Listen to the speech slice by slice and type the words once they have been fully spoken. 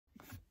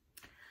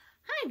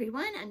Hi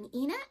everyone, I'm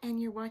Ina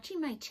and you're watching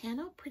my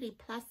channel, Pretty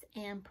Plus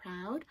and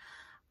Proud.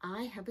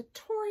 I have a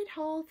Torrid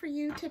haul for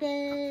you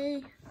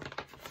today.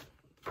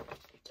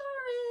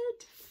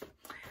 Torrid!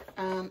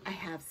 I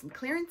have some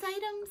clearance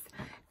items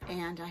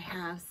and I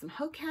have some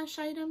Ho Cash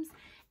items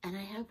and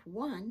I have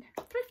one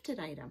thrifted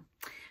item.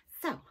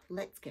 So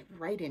let's get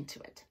right into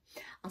it.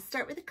 I'll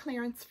start with the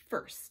clearance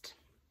first.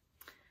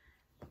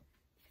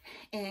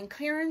 And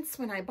clearance,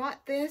 when I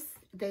bought this,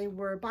 they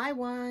were buy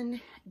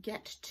one,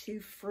 get two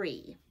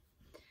free.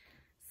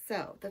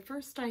 So the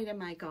first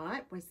item I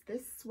got was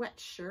this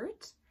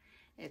sweatshirt.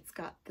 It's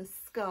got the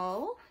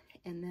skull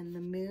and then the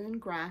moon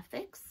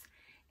graphics,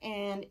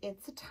 and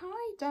it's a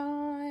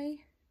tie-dye.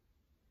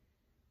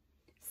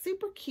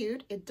 Super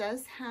cute. It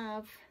does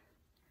have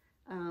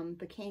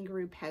the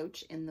kangaroo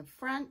pouch in the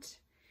front.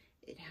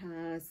 It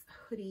has a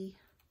hoodie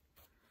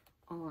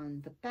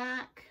on the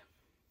back.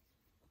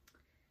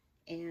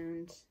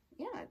 And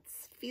yeah, it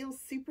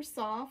feels super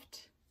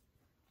soft.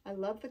 I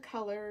love the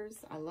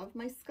colors. I love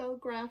my skull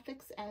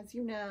graphics, as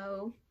you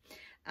know.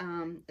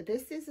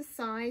 This is a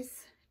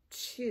size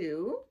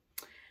 2.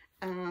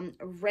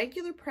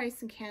 Regular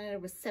price in Canada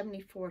was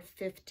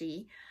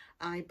 $74.50.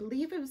 I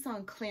believe it was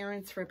on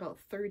clearance for about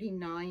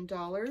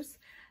 $39.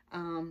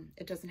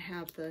 It doesn't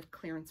have the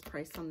clearance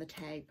price on the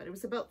tag, but it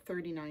was about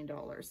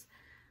 $39.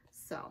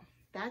 So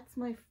that's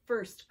my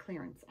first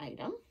clearance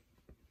item.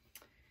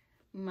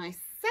 My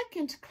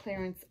second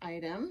clearance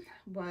item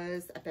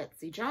was a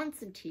Betsy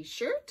Johnson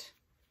t-shirt.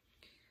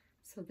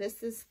 So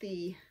this is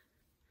the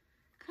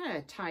kind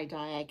of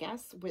tie-dye, I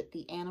guess, with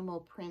the animal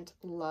print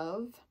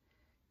love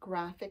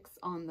graphics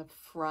on the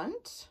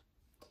front.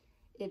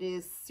 It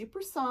is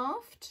super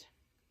soft.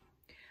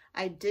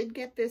 I did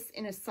get this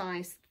in a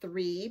size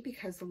 3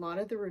 because a lot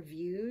of the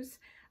reviews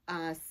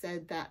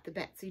said that the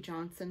Betsy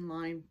Johnson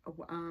line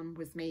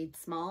was made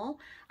small.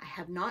 I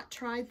have not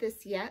tried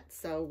this yet,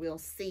 so we'll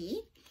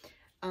see.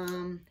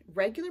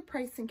 Regular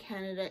price in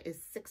Canada is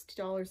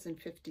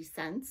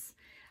 $60.50.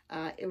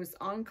 It was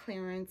on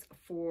clearance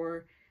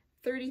for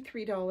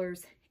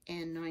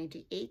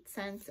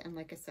 $33.98, and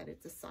like I said,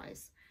 it's a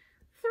size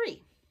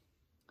 3.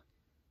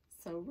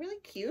 So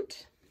really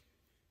cute.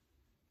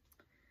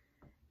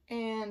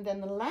 And then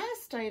the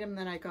last item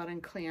that I got on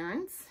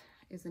clearance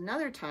is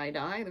another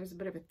tie-dye. There's a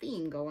bit of a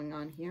theme going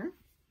on here,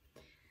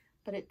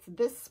 but it's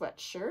this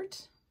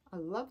sweatshirt. I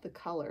love the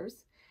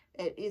colors.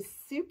 It is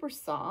super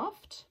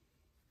soft.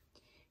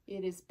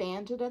 It is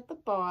banded at the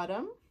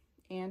bottom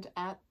and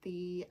at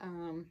the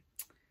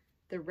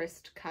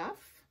wrist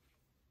cuff.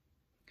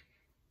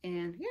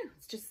 And yeah,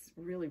 it's just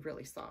really,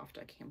 really soft.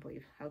 I can't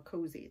believe how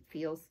cozy it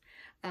feels.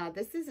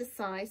 This is a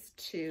size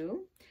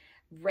 2.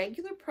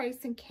 Regular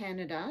price in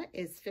Canada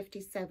is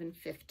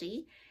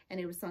 $57.50 and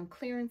it was on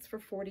clearance for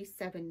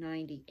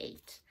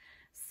 $47.98.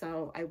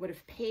 So I would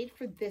have paid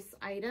for this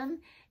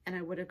item and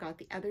I would have got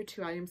the other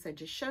 2 items I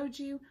just showed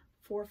you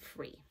for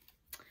free.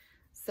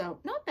 So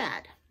not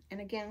bad. And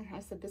again,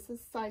 I said this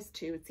is size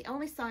 2. It's the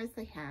only size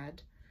they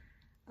had.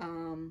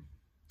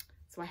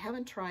 So I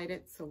haven't tried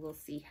it, so we'll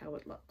see how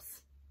it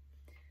looks.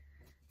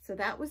 So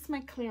that was my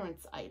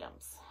clearance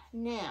items.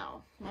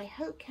 Now, my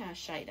Ho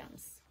Cash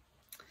items.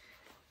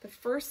 The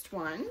first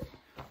one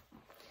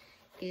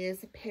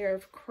is a pair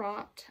of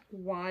cropped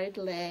wide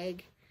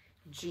leg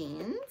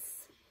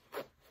jeans.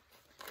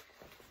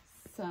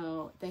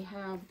 So they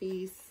have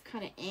these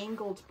kind of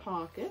angled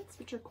pockets,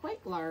 which are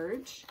quite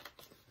large.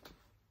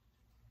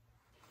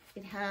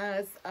 It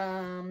has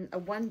a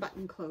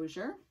 1-button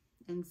closure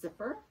and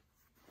zipper.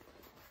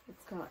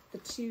 It's got the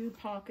 2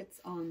 pockets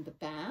on the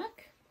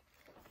back.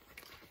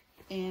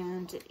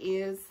 And it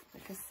is,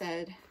 like I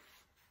said,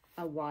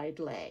 a wide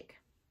leg.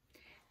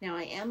 Now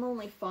I am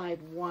only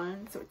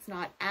 5'1", so it's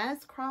not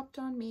as cropped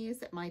on me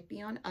as it might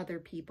be on other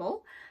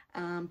people.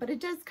 But it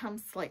does come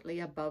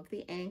slightly above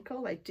the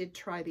ankle. I did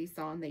try these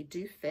on, they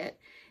do fit.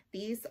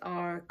 These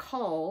are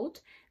called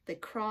the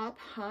Crop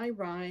High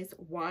Rise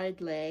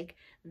Wide Leg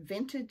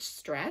Vintage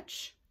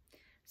Stretch.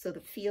 So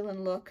the feel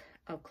and look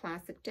of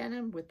classic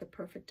denim with the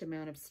perfect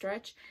amount of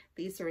stretch.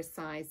 These are a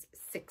size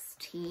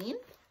 16.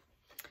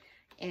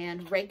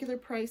 And regular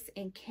price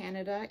in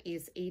Canada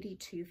is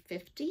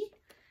 $82.50.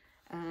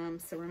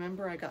 So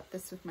remember, I got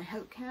this with my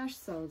Ho Cash,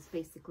 so it's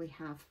basically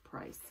half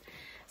price.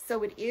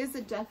 So it is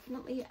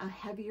definitely a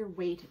heavier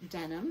weight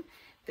denim.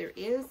 There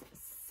is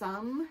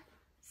some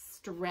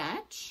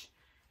stretch,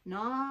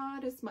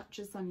 not as much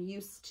as I'm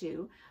used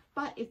to,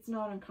 but it's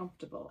not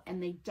uncomfortable,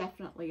 and they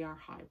definitely are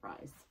high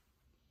rise.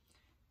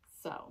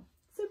 So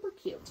super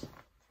cute.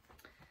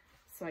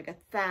 So I got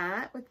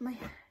that with my,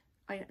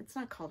 it's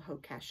not called Ho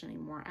Cash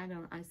anymore.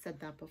 I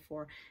said that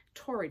before.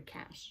 Torrid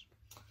Cash.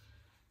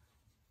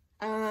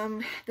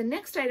 The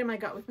next item I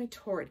got with my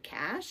Torrid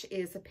Cash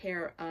is a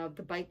pair of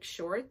the bike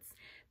shorts.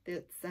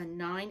 It's a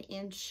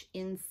 9-inch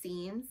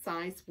inseam,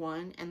 size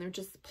 1, and they're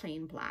just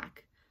plain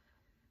black.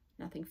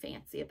 Nothing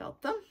fancy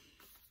about them.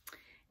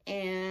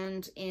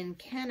 And in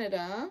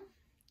Canada,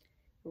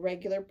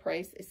 regular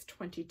price is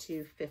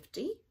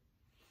 $22.50.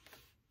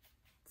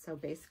 So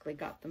basically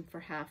got them for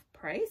half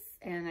price,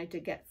 and I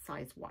did get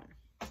size 1.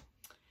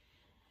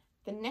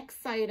 The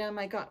next item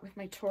I got with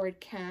my Torrid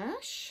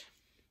cash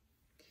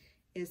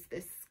is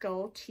this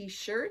skull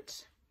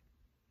t-shirt.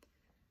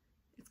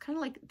 It's kind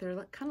of like,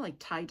 they're kind of like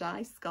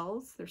tie-dye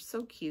skulls. They're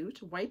so cute.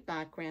 White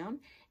background.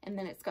 And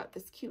then it's got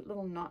this cute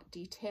little knot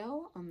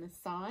detail on the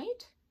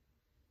side.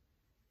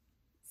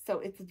 So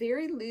it's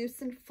very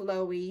loose and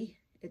flowy.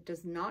 It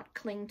does not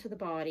cling to the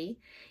body.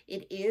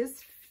 It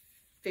is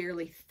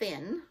fairly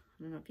thin.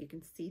 I don't know if you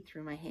can see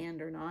through my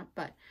hand or not,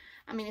 but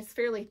I mean, it's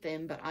fairly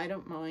thin, but I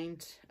don't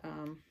mind.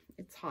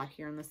 It's hot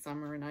here in the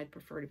summer and I'd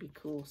prefer to be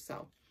cool.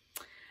 So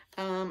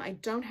I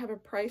don't have a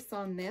price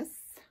on this.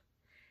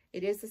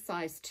 It is a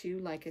size 2,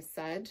 like I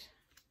said.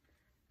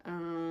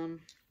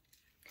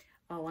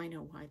 Oh, I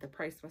know why the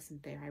price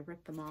wasn't there. I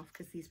ripped them off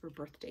because these were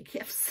birthday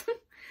gifts.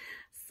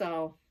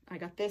 So I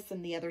got this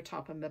and the other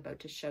top I'm about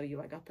to show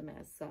you. I got them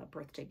as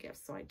birthday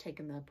gifts, so I'd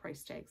taken the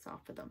price tags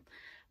off of them.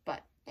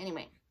 But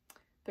anyway,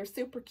 they're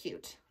super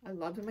cute. I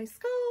love my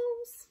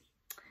skulls.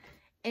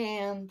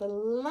 And the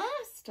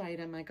last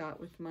item I got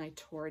with my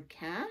Torrid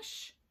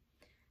cash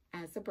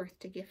as a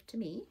birthday gift to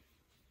me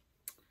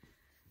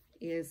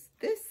is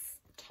this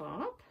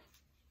top.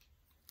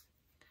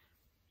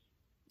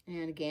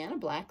 And again, a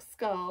black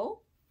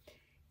skull.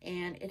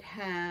 And it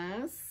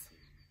has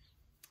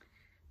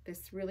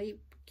this really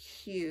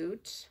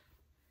cute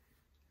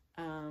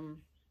kind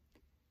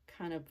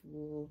of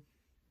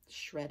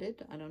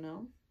shredded, I don't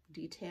know,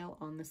 detail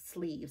on the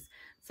sleeves.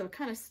 So it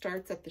kind of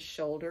starts at the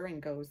shoulder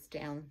and goes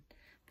down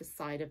the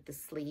side of the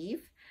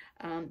sleeve.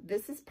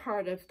 This is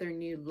part of their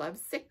new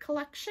Lovesick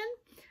collection.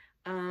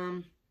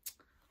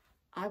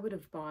 I would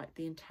have bought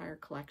the entire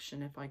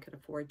collection if I could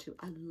afford to.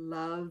 I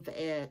love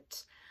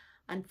it.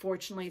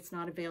 Unfortunately, it's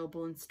not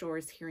available in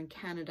stores here in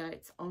Canada.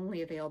 It's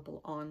only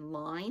available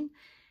online,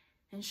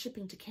 and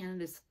shipping to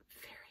Canada is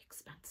very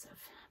expensive.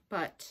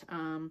 But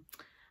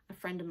a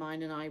friend of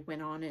mine and I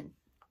went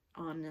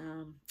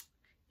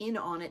in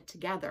on it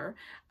together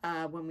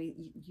when we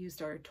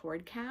used our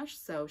Torrid cash.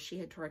 So she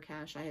had Torrid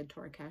cash, I had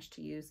Torrid cash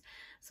to use.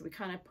 So we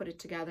kind of put it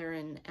together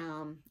and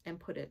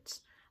put it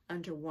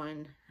under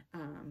one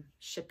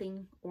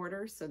shipping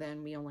order. So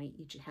then we only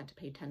each had to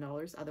pay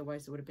 $10.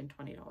 Otherwise, it would have been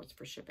 $20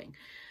 for shipping.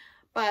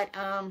 But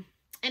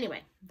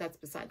anyway, that's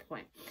beside the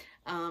point.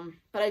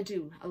 But I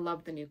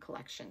love the new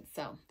collection.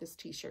 So this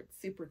t-shirt's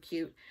super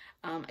cute.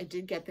 I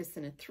did get this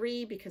in a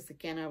 3 because,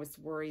 again, I was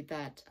worried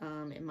that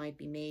it might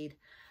be made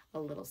a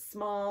little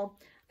small.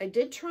 I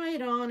did try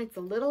it on. It's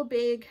a little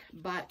big,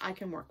 but I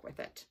can work with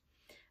it.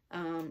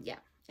 Yeah,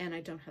 and I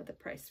don't have the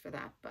price for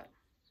that. But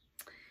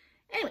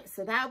anyway,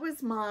 so that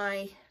was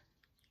my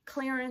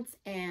clearance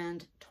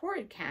and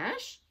Torrid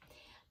cash.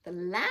 The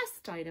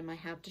last item I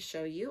have to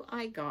show you,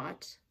 I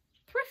got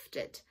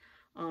thrifted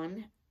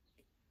on,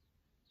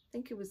 I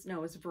think it was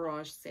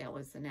Garage Sale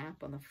is an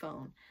app on the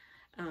phone.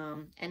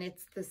 And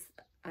it's this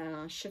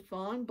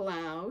chiffon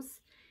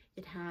blouse.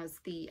 It has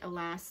the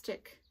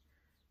elastic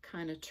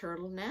kind of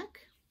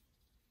turtleneck,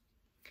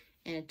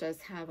 and it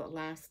does have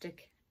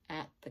elastic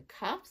at the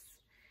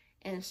cuffs,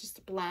 and it's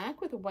just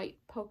black with a white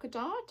polka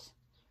dot,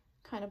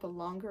 kind of a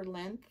longer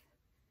length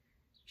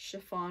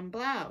chiffon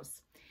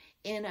blouse.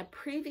 In a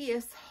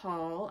previous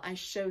haul, I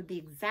showed the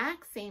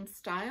exact same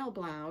style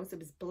blouse. It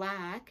was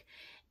black,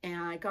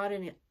 and I got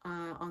it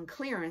on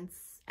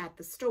clearance at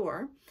the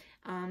store,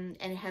 and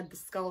it had the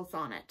skulls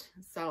on it.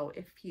 So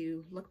if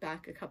you look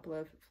back a couple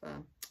of,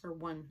 or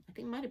one, I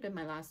think it might have been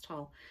my last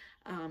haul,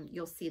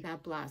 you'll see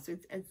that blouse. So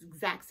it's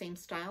exact same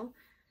style,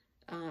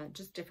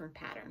 just different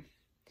pattern.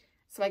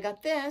 So I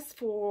got this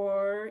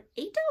for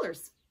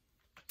 $8,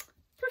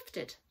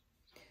 thrifted.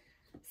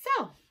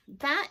 So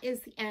that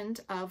is the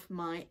end of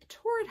my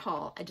Torrid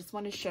haul. I just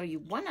want to show you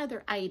one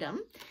other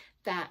item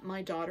that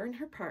my daughter and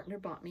her partner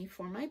bought me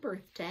for my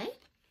birthday.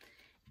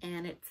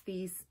 And it's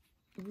these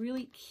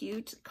really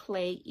cute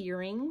clay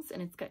earrings,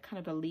 and it's got kind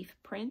of a leaf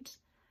print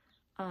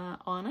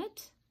on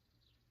it.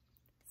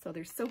 So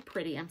they're so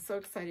pretty. I'm so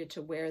excited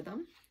to wear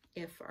them.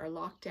 If our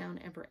lockdown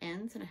ever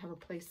ends and I have a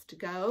place to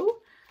go,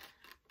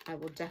 I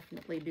will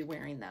definitely be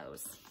wearing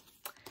those.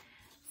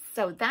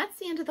 So that's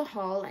the end of the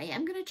haul. I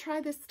am going to try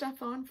this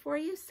stuff on for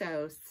you,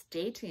 so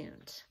stay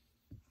tuned.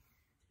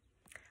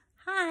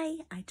 Hi,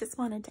 I just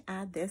wanted to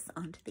add this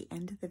onto the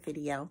end of the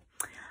video.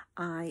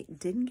 I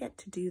didn't get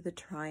to do the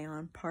try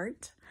on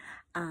part,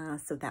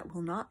 so that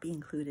will not be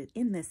included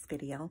in this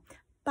video,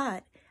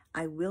 but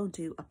I will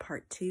do a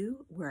part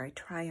 2 where I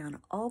try on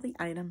all the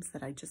items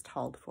that I just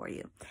hauled for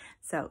you.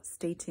 So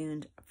stay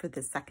tuned for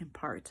the second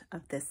part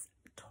of this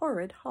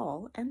Torrid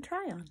haul and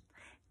try on.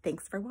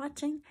 Thanks for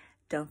watching.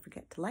 Don't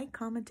forget to like,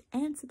 comment,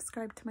 and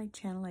subscribe to my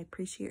channel. I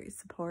appreciate your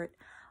support.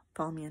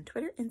 Follow me on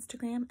Twitter,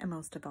 Instagram, and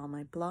most of all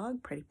my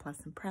blog, Pretty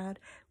Plus and Proud,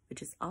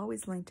 which is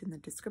always linked in the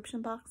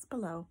description box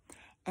below.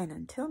 And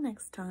until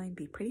next time,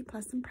 be pretty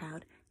plus and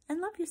proud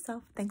and love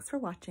yourself. Thanks for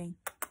watching.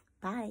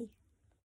 Bye.